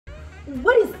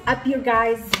What is up, you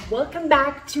guys? Welcome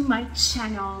back to my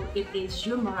channel. It is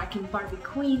your Moroccan Barbie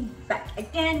Queen back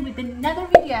again with another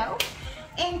video.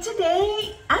 And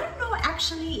today, I don't know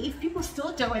actually if people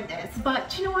still doing this,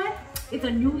 but you know what? It's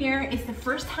a new year. It's the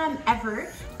first time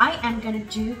ever I am gonna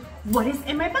do what is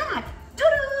in my bag.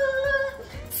 Ta-da!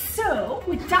 So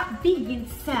with that being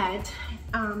said,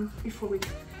 before we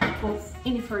go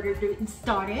any further ado and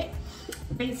start it,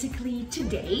 basically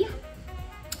today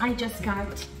I just got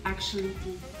actually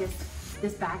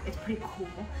this bag. It's pretty cool.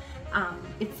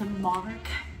 It's a Marc,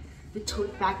 the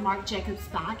tote bag, Marc Jacobs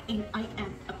bag, and I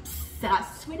am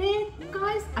obsessed with it, you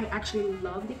guys. I actually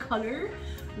love the color,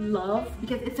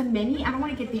 because it's a mini. I don't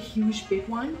want to get the huge big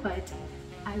one, but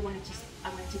I wanted to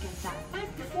get that bag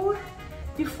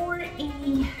before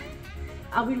any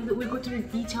we go through the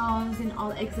details and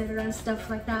all etc and stuff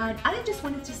like that. I just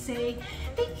wanted to say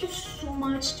thank you so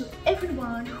much to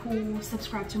everyone who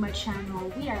subscribed to my channel.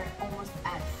 We are almost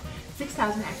at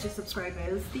 6,000 extra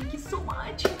subscribers. Thank you so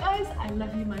much, you guys. I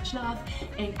love you, much love.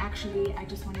 And actually I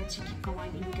just wanted to keep going,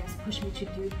 and you guys push me to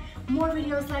do more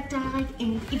videos like that.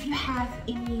 And if you have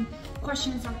any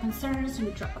questions or concerns,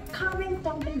 you drop a comment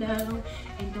down below,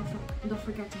 and don't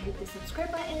forget to hit the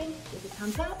subscribe button, give it a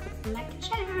thumbs up, like and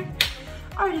share.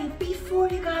 Alright, before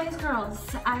you guys, girls,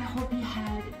 I hope you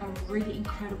had a really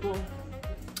incredible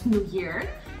new year,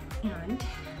 and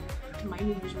my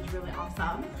New Year's was really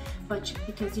awesome. But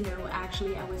because, you know,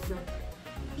 actually I was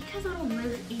because I don't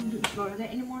live in Florida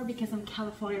anymore, because I'm in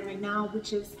California right now,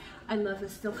 which is, I love it.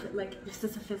 Still feel like it still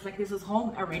feels like this is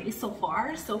home already. So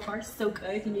far so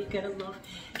good. You know, you gotta love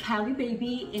Cali,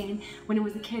 baby. And when I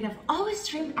was a kid, I've always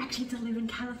dreamed actually to live in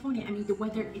California. I mean, the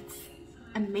weather, it's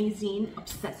amazing,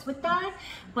 obsessed with that.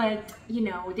 But you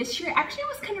know, this year actually it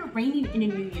was kind of raining in the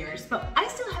New Year's, but I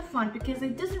still have fun because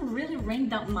it doesn't really rain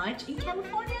that much in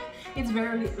California. It's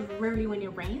very rarely when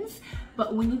it rains,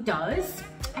 but when it does,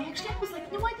 I was like,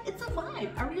 you know what, it's a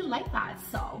vibe. I really like that.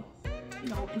 So, you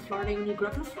know, in Florida, when you grow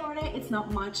up in Florida, it's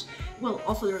not much. Well,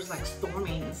 also there's like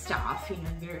storming and stuff, you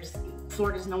know,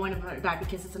 Florida's no one about that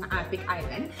because it's an big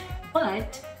island,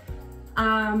 but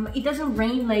it doesn't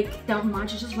rain like that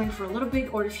much. It just rains for a little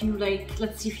bit. Or if you like,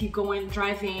 let's see, if you go and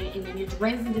drive in and then it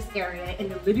rains in this area,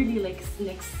 and then literally like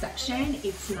next section,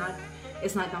 it's not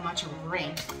that much of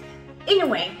rain.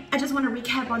 Anyway, I just want to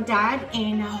recap on that,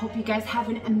 and I hope you guys have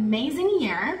an amazing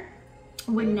year.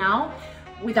 Now,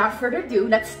 without further ado,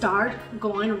 let's start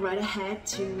going right ahead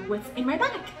to what's in my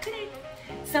bag today.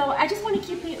 So I just want to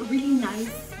keep it really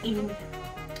nice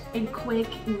and quick,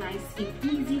 nice and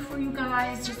easy for you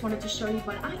guys. Just wanted to show you,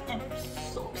 but I am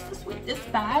so obsessed with this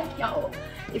bag, yo.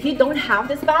 If you don't have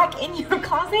this bag in your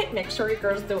closet, make sure you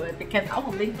girls do it, because I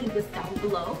will link this down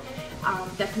below.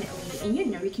 Definitely, and you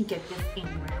know, you can get this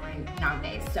anywhere right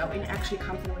nowadays. So it actually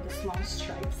comes in with this long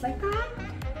stripes like that,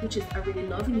 which is I really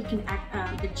love, and you can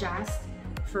adjust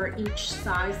for each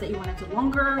size that you want it to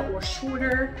longer or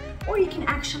shorter, or you can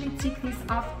actually take this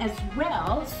off as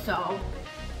well. So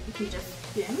you can just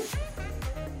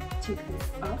take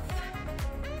this off,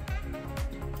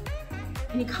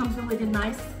 and it comes in with a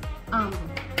nice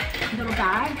little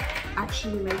bag,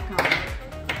 actually like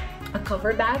a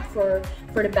cover bag for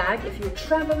the bag if you're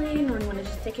traveling or you want to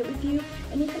just take it with you.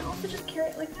 And you can also just carry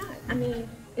it like that. I mean,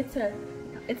 it's a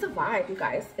vibe, you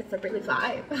guys. It's a really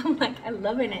vibe. I'm like, I'm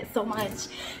loving it so much.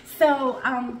 So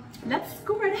let's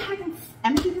go right ahead and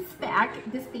empty this bag,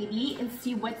 this baby, and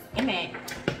see what's in it.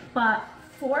 But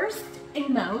first and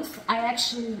most, I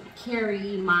actually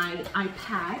carry my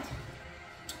iPad.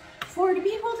 For the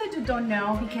people that don't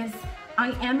know, because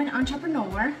I am an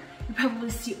entrepreneur, you probably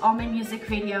see all my music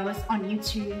videos on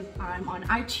YouTube. I'm on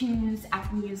iTunes,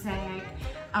 Apple Music,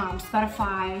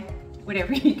 Spotify,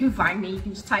 whatever. You can find me. You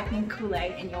can just type in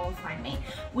Khoulay and you'll find me,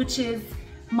 which is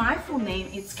my full name.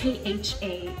 It's Khoulay,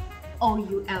 aka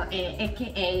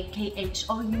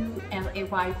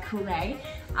Khoulay, Khoulay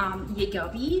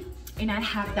Yagobi. And I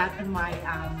have that on my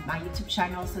my YouTube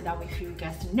channel, so that way for you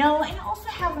guys to know. And I also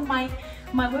have on my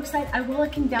website, I will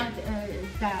link down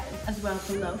that as well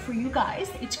below for you guys.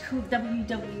 It's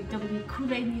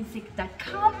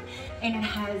www.khoulaymusic.com, and it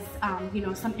has you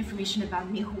know, some information about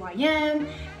me, who I am,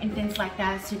 and things like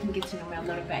that, so you can get to know me a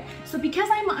little bit. So because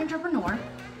I'm an entrepreneur,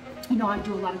 you know, I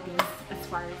do a lot of things as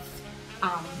far as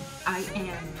I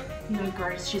am, you know,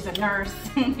 girls, she's a nurse.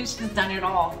 She's done it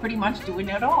all, pretty much doing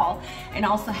it all. And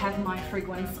also have my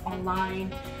fragrance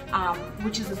online,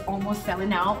 which is almost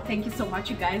selling out. Thank you so much,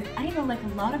 you guys. I know, like, a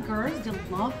lot of girls, they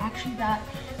love actually that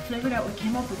flavor that we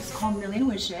came up with. It's called Million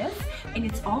Wishes, and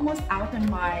it's almost out on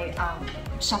my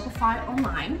Shopify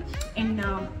online. And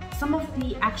some of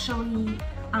the actually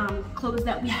clothes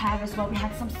that we have as well. We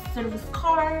have some service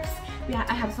scarves.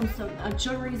 I have some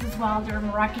jewelries as well. They're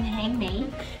Moroccan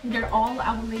handmade. They're all,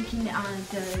 I will link in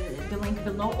the link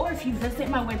below, or if you visit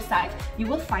my website, you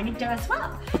will find it there as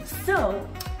well. So,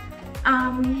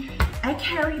 I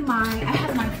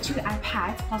have my 2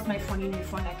 iPads plus my phone and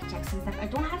phone I can text and stuff. I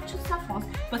don't have 2 cell phones,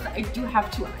 but I do have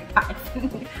 2 iPads.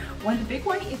 The big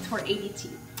one is for ADT,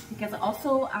 because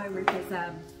also I work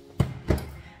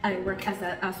as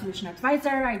a solution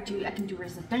advisor. I can do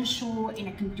residential, and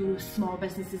I can do small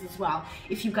businesses as well.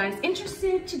 If you guys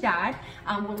interested to that,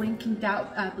 we'll link it down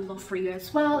below for you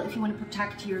as well. If you want to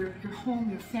protect your home,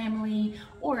 your family,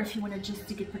 or if you want to just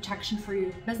to get protection for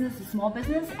your business, a small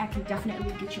business, I can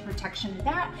definitely get you protection in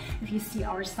that. If you see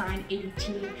our sign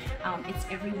ADT, it's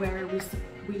everywhere.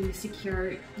 We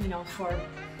secure, you know, for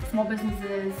small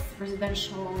businesses,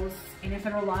 residentials, and if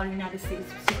federal law in the United States,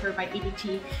 secured by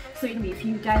ADT. So anyway, if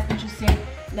you guys are interested,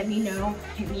 let me know,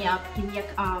 hit me up,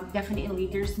 definitely.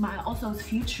 There's also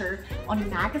future on a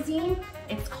magazine.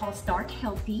 It's called Start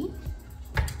Healthy,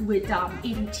 with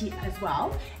ADT as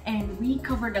well, and we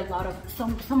covered a lot of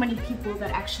so many people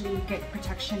that actually get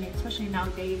protection, especially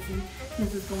nowadays, and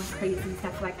this is going crazy and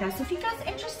stuff like that. So if you guys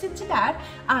are interested to that,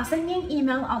 send me an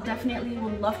email. I'll definitely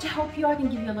would love to help you. I can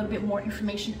give you a little bit more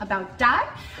information about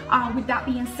that. With that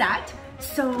being said,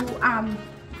 so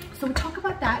we talk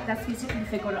about that. That's basically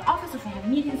if I go to the office, if I have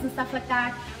meetings and stuff like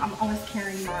that. I'm always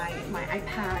carrying my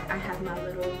iPad. I have my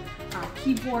little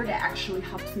keyboard that actually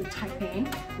helps me type in,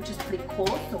 which is pretty cool.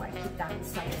 So I keep that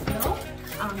inside as well.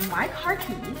 My car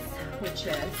keys, which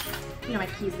is, you know, my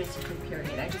keys basically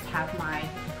period. I just have my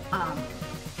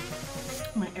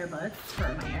earbuds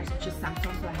for my ears, which is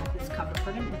Samsung, so I have this cover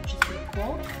for them, which is pretty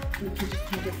cool. And you can just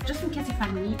take this just in case if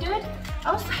I need it. I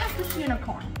also have this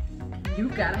unicorn. You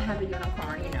gotta have a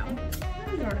unicorn, you know.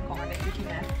 A unicorn that you can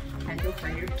handle for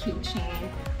your keychain.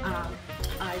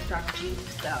 I drive Jeep,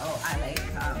 so I like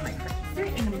my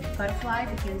Christmas and a butterfly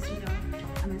because, you know,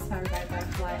 I'm inspired by a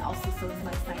butterfly. Also, so is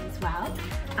my sign as well.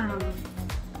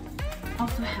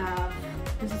 Also have,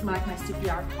 this is like my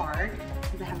CPR card,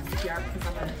 because I have a CPR because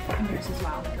I'm a nurse as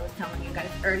well, like I was telling you guys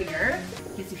earlier.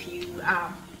 Because if you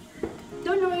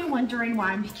don't know, you're wondering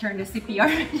why I'm carrying the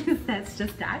CPR, that's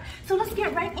just that. So let's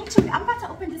get right into it. I'm about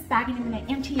to open this bag and I'm going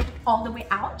to empty it all the way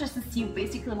out just to see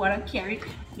basically what I'm carrying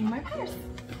in my purse.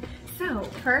 So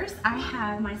first I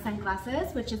have my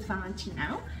sunglasses, which is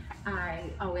Valentino. I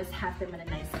always have them in a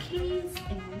nice case,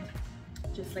 and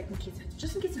just in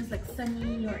case it's like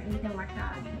sunny or anything like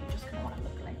that, you know, you just kind of want to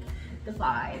look like the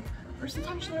vibe. Or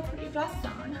sometimes you want to put your dress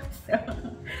on.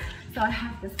 So I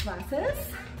have these glasses.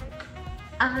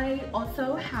 I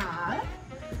also have,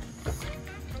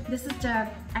 this is the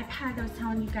iPad I was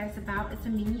telling you guys about. It's a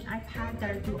mini iPad that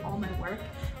I do all my work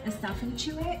and stuff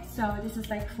into it. So this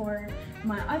is like for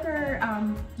my other,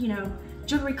 you know,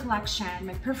 jewelry collection,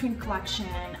 my perfume collection,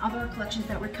 other collections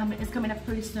that is coming up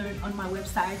pretty soon on my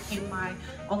website and my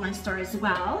online store as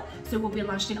well. So it will be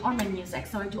launched in all my music.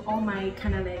 So I do all my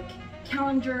kind of like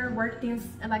calendar work things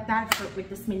like that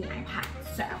with this mini iPad.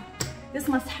 So this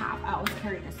must have, I always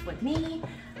carry this with me.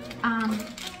 I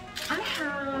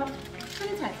have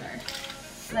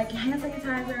sanitizer, like hand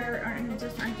sanitizer or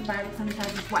just antibiotic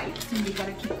sanitizer wipes, and you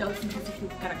gotta keep those because if you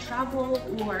gotta travel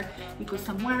or you go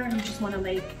somewhere and you just wanna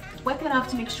like wipe it off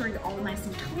to make sure you're all nice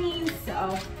and clean.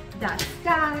 So that's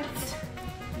that.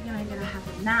 You're gonna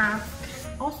have a mask.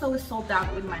 Also is sold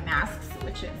out with my masks,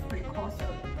 which is pretty cool. So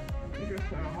if you're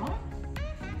cool,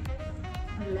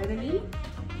 literally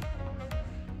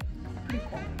pretty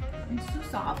cool and so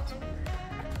soft.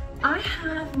 I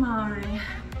have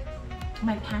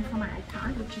my pen for my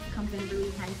iPad, which just comes in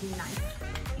really handy, nice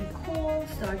and cool.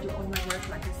 So I do all my work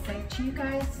like I said to you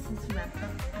guys. This is my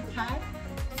iPad.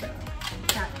 So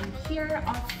that in here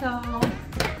also,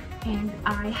 and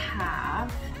I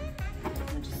have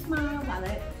just my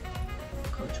wallet,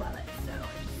 Coach wallet. So I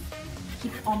just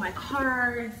keep all my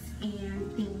cards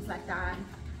and things like that,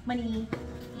 money,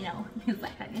 you know, things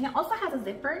like that. And it also has a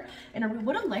zipper, and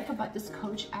what I like about this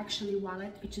Coach actually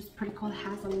wallet, it's just pretty cool. It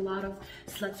has a lot of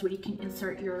slots where you can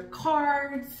insert your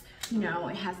cards, you know,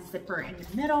 it has a zipper in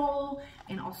the middle,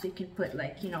 and also you can put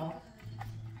like, you know,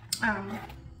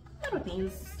 little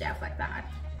things, stuff like that.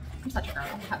 I'm such a girl,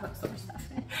 I have like so much stuff.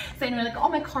 So anyway, like all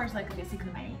my cards, like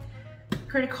basically my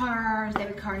credit cards,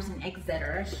 debit cards, and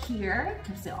etc. here.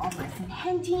 Keeps it all nice and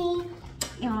handy.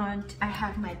 And I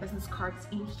have my business cards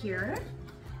in here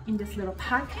in this little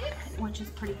pocket, which is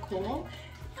pretty cool.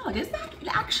 No, this bag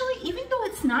actually, even though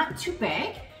it's not too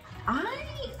big,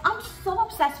 I'm so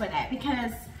obsessed with it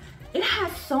because it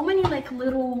has so many like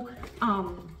little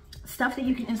stuff that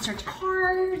you can insert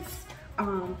cards,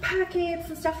 packets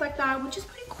and stuff like that, which is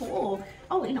pretty cool.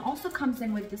 Oh, and it also comes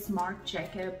in with this Marc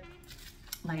Jacob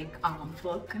like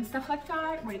book and stuff like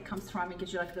that, where it comes from. It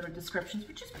gives you like little descriptions,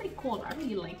 which is pretty cool. I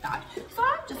really like that. So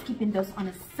I'm just keeping those on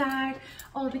the side.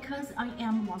 Oh, because I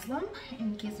am Muslim,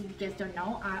 in case you guys don't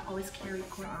know, I always carry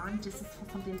Quran just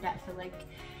for something that I feel like,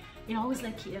 you know, always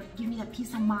like give me that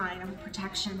peace of mind of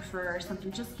protection for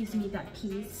something. Just gives me that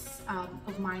peace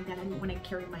of mind that I need when I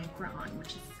carry my Quran,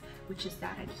 which is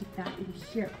that I keep that in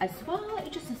here as well. It's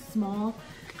just a small,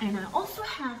 and I also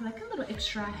have like a little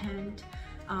extra hand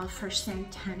for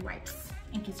scent hand wipes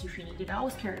in case if you need it. I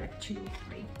always carry like 2 or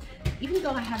 3, even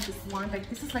though I have this one, like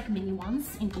this is like mini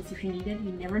ones in case if you need it.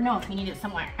 You never know if you need it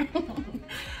somewhere.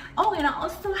 Oh, and I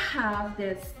also have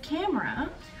this camera.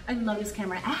 I love this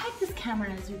camera. I had this camera,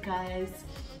 as you guys,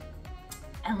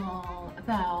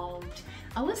 about,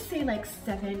 I would say like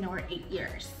 7 or 8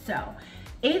 years. So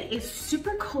it is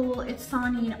super cool. It's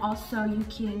Sony. Also, you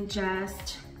can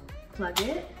just plug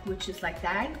it, which is like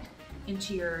that,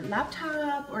 into your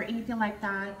laptop or anything like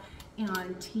that,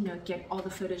 and you know, get all the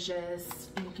footages,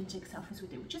 and you can take selfies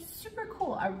with it, which is super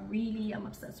cool. I really am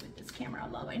obsessed with this camera. I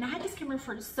love it, and I had this camera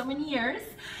for so many years,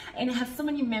 and I have so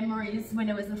many memories. When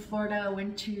I was in Florida, I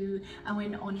went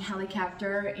on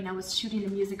helicopter, and I was shooting the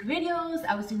music videos.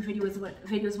 I was doing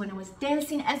videos when I was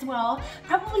dancing as well.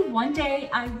 Probably one day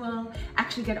I will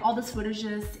actually get all those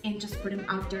footages and just put them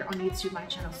out there on YouTube, my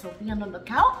channel, so be on the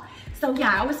lookout. So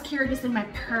yeah, I always carry this in my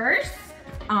purse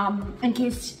in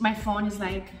case my phone is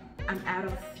like, I'm out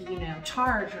of, you know,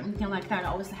 charge or anything like that. I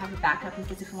always have a backup in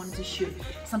case if I wanted to shoot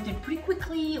something pretty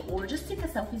quickly, or just take the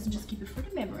selfies and just keep it for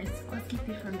the memories. Let's keep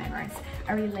it for memories.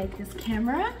 I really like this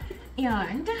camera.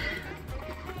 And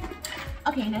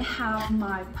okay, and I have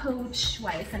my pouch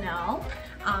YSL,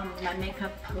 my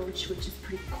makeup pouch, which is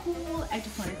pretty cool. I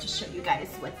just wanted to show you guys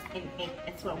what's in it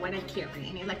as well, what I carry.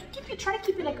 And like, try to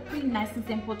keep it like pretty nice and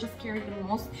simple. Just carry the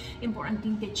most important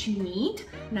thing that you need,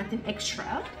 nothing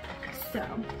extra. So,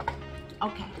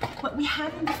 okay, what we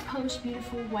have in this pouch,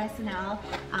 beautiful YSL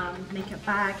makeup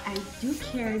bag. I do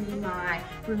carry my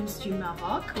Rooms to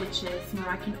Maroc, which is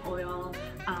Moroccan oil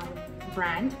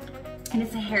brand. And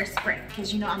it's a hairspray,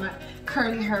 because you know I'm a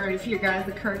curly hair. If you guys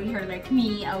are curly hair like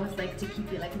me, I always like to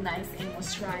keep it like nice and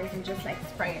moisturized and just like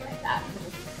spray it like that.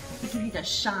 It gives you the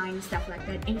shine, stuff like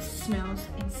that, and it smells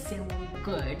insanely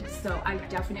good. So I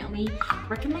definitely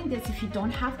recommend this. If you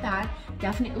don't have that,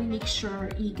 definitely make sure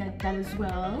you get that as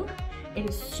well. It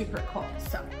is super cool.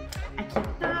 So I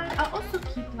keep that. I also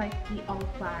keep like the All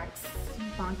Blacks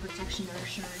Bond Protection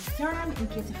Nourishing Serum in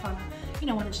case if I'm, you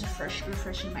know, want to just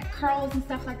refreshing my curls and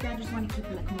stuff like that. I just want to keep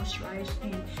it like moisturized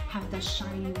and have that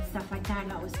shine and stuff like that.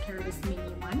 And I always carry this mini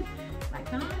one like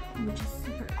that, which is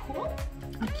super cool.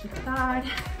 I keep that.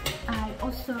 I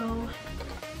also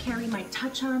carry my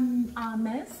Touch On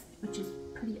mist, which is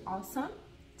pretty awesome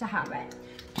to have it,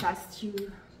 just to,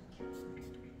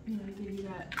 you know, give you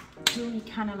that really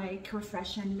kind of like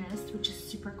refreshing mist, which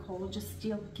is super cool. Just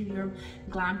still give your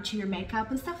glam to your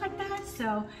makeup and stuff like that.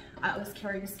 So I always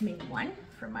carry this mini one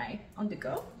for my on the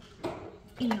go.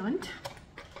 And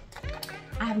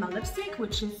I have my lipstick,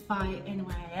 which is by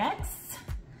NYX,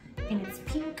 and it's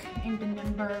pink, and the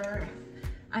number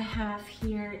I have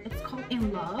here, it's called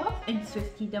In Love, and it's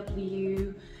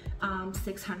 50W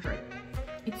 600.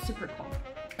 It's super cool,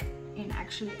 and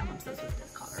actually I'm obsessed with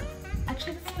this color.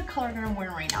 Actually, this is the color that I'm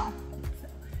wearing right now. So,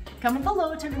 comment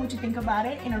below, tell me what you think about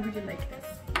it, and I really like this.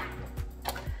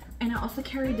 And I also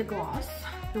carry the gloss,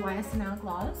 the YSL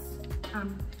gloss.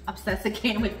 I'm obsessed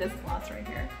again with this gloss right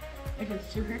here. It is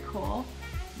super cool.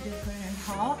 You just put it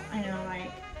on top, and I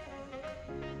like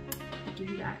give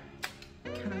you that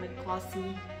kind of like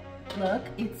glossy look.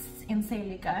 It's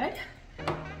insanely good.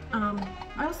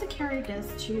 I also carry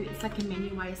this too. It's like a mini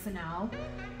YSL,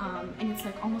 and it's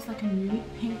like almost like a nude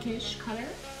pinkish color,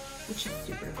 which is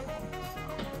super cool. So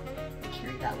I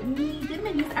carry that with me. The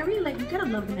minis, I really like. You gotta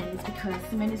love the minis, because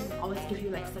the minis always give you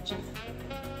like such a,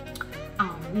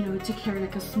 you know, to carry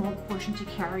like a small portion to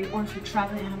carry, or if you're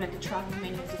traveling, I have like the travel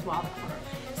minis as well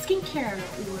for skincare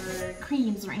or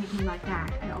creams or anything like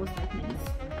that. I always like minis.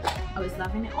 I always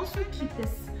love it. And I also keep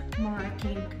this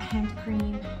Moroccan hand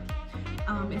cream.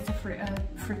 It's a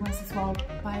fragrance as well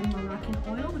by Moroccan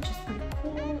oil, which is pretty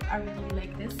cool. I really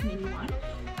like this mini one.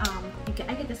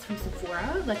 I get this from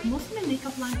Sephora. Like most of my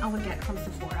makeup line I would get from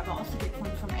Sephora, but I also get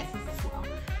one from Essence as well.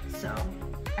 So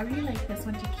I really like this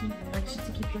one to keep, like just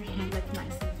to keep your hand like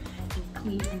nice and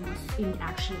clean and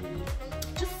actually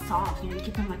just soft. You know, you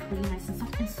keep them like really nice and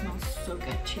soft, and smells so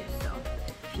good too. So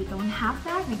if you don't have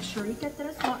that, make sure you get that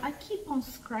as well. I keep on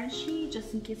scrunchie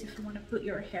just in case if you want to put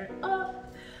your hair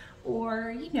up,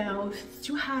 or you know, if it's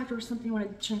too hot or something, you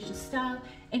want to change the style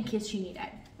in case you need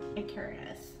it. I carry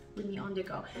this with me on the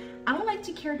go. I don't like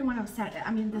to carry the one of satin.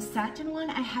 I mean the satin one.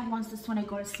 I have once this when I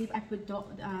go to sleep. I put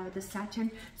the satin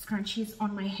scrunchies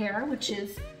on my hair, which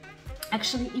is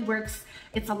actually it works.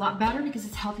 It's a lot better because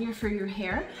it's healthier for your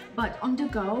hair. But on the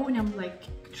go, when I'm like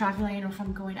traveling or if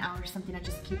I'm going out or something, I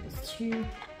just keep this two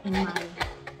in my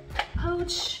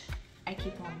pouch. I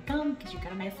keep on gum because you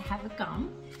gotta nice to have a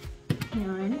gum,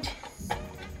 and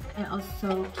I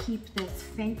also keep this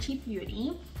Fenty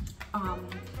Beauty.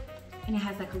 And it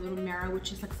has like a little mirror,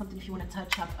 which is like something if you want to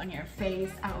touch up on your face.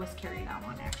 I always carry that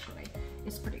one actually.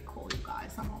 It's pretty cool, you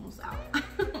guys. I'm almost out.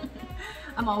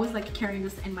 I'm always like carrying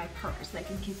this in my purse, like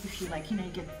in case if you like, you know, you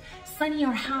get sunny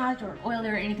or hot or oily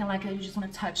or anything like that, you just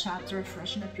want to touch up to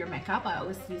freshen up your makeup. I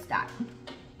always use that.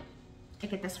 I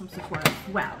get this from Sephora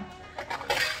as well.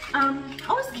 I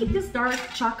always keep this dark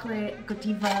chocolate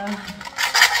Godiva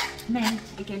mint.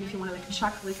 Again, if you want to like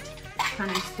chocolate kind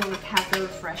of still like have the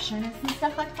refreshness and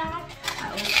stuff like that. I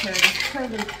always carry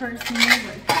this curly purse in there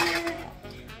right here.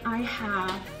 I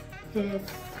have this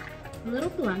little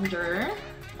blender,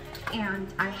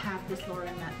 and I have this Laura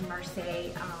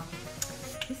Mercier.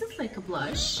 This is like a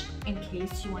blush in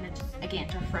case you want to just, again,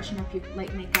 to freshen up your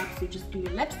light makeup. So you just do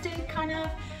your lipstick kind of,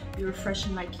 you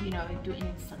refreshen like, you know, do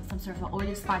in some sort of an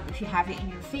oily spot if you have it in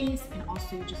your face, and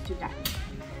also you just do that.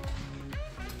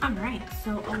 Alright,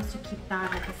 so always to keep that,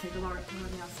 like I said, the Laura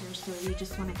Mercier, so you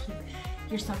just want to keep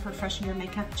yourself refreshing your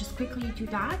makeup. Just quickly do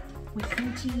that with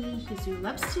Fenty. Here's your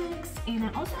lipsticks, and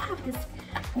I also have this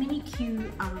mini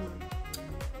Q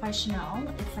by Chanel.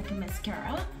 It's like a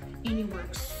mascara, and it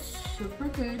works super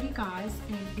good, you guys,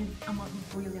 and I'm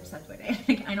really obsessed with it.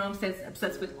 Like, I know I'm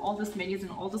obsessed with all these minis and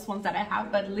all these ones that I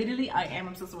have, but literally I am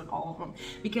obsessed with all of them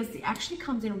because it actually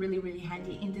comes in really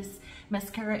handy in this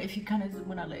mascara if you kind of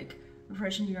want to like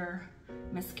refreshen your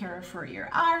mascara for your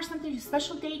eye or something, a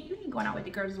special date, you can go out with the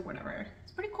girls or whatever.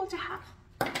 It's pretty cool to have.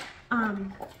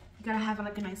 You gotta have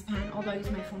like a nice pan, although I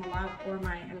use my phone a lot or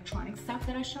my electronic stuff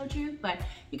that I showed you, but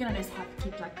you gotta just have to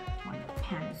keep like one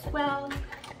pan as well.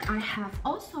 I have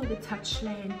also the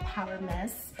Touchland Power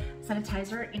Mist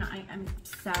sanitizer, and I am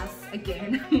obsessed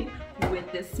again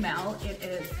with this smell.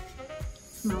 It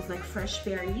smells like fresh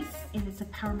berries, and it's a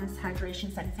Power Mist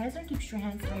hydration sanitizer. Keeps your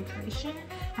hands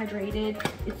hydrated.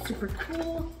 It's super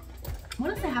cool.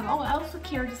 What else I have? Oh, I also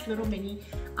carry this little mini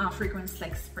fragrance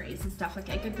like sprays and stuff. Like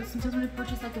I get this sometimes when I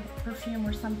purchase like a perfume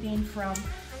or something from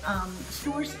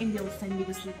stores, and they'll send me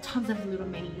this tons of little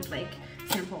mini like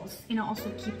samples. And I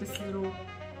also keep this little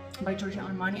by Giorgio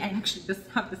Armani. I actually just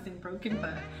have this thing broken,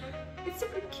 but it's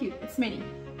super cute. It's mini.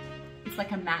 It's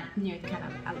like a matte nude kind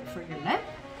of out for your lip.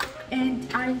 And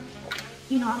I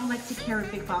don't like to carry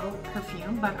a big bottle of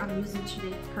perfume, but I'm using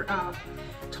today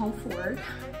Tom Ford,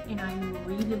 and I'm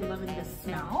really loving this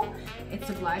smell. It's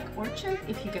a Black Orchid.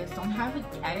 If you guys don't have it,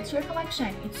 add it to your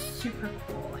collection. It's super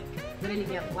cool. Like literally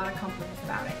get a lot of compliments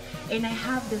about it. And I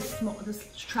have this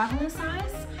traveling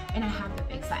size, and I have the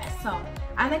big size. So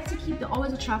I like to keep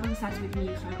always a traveling size with me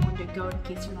if I want to go, in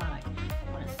case you want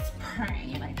to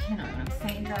spray, like, you know what I'm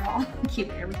saying, girl.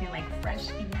 Keep everything like fresh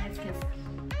and nice, because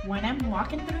when I'm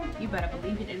walking through, you better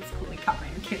believe it is fully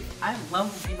covered, because I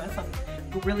love to give myself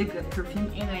really good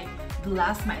perfume, and I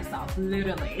bless myself,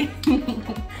 literally.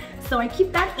 So I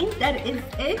keep that in. That is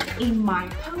it in my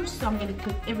pouch. So I'm gonna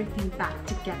put everything back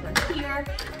together here.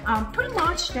 Pretty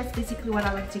much that's basically what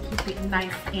I like to keep it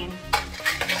nice and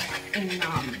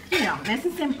nice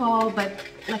and simple. But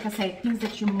like I said, things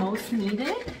that you most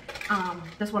needed.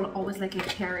 That's what I always like to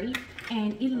carry,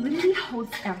 and it literally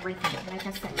holds everything. Like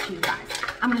I said to you guys,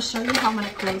 I'm gonna show you how I'm gonna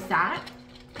close that.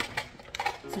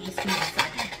 So just give me a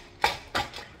second.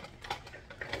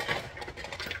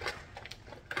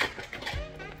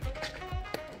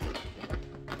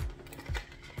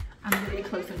 I'm literally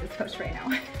closing this pouch right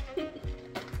now.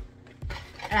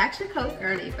 I actually closed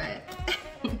early, but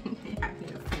I have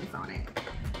things on it.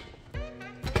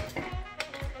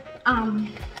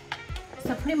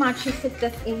 So pretty much you sit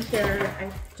this in here.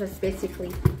 I just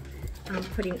basically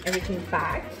putting everything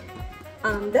back.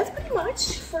 That's pretty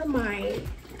much for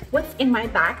what's in my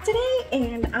bag today,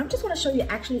 and I just want to show you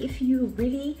actually if you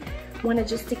really want to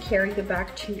just to carry the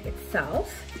bag to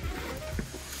itself.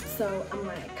 So I'm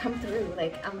gonna come through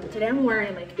like today I'm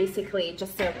wearing like basically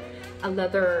just a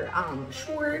leather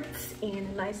shorts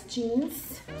and nice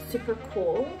jeans, super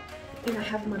cool. And I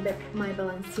have my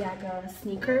Balenciaga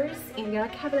sneakers, and they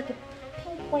like have like a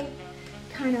pink white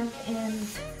kind of, and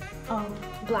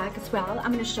black as well.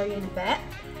 I'm gonna show you in a bit.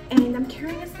 And I'm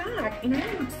carrying this bag, and I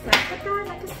am obsessed with that.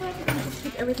 Like I said, you can just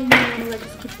keep everything in, like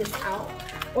just keep this out.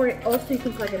 Or also you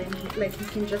can plug it in here, like you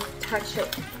can just touch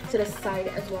it to the side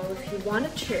as well if you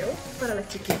wanted to, but I like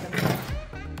to keep them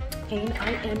in. And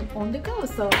I am on the go,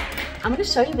 so I'm gonna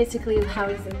show you basically how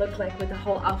does it look like with the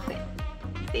whole outfit.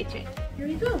 Stay tuned. Here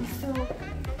we go. So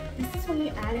this is when you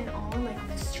add it on, like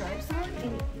the stripes on,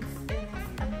 and it's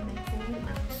amazing.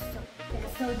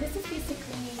 So this is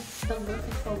basically the look,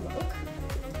 the full look.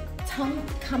 Tell me,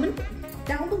 comment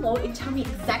down below and tell me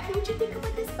exactly what you think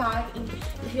about this bag, and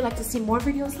if you'd like to see more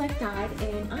videos like that.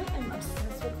 And I am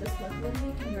obsessed with this look. Literally,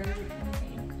 you can wear it with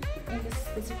anything. And this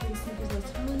basically sneakers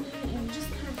was telling me, and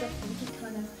just kind of the funky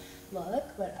kind of look,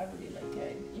 but I really like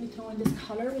it. And you throw in this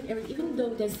color with everything, even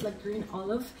though there's like green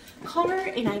olive color,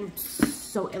 and I'm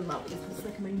so in love with it. It's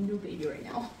like my new baby right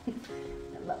now.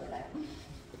 I love it.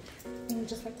 And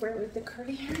just like wear it with the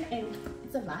curly hair, and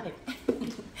it's a vibe.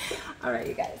 All right,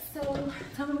 you guys, so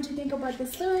tell me what you think about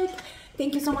this look.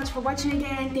 Thank you so much for watching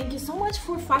again. Thank you so much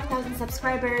for 5,000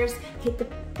 subscribers. Hit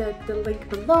the link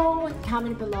below,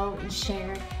 comment below, and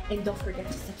share, and don't forget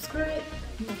to subscribe.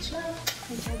 Much love.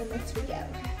 Until the next video.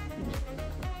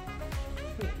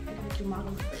 Wait, I gotta do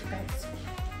models for you guys.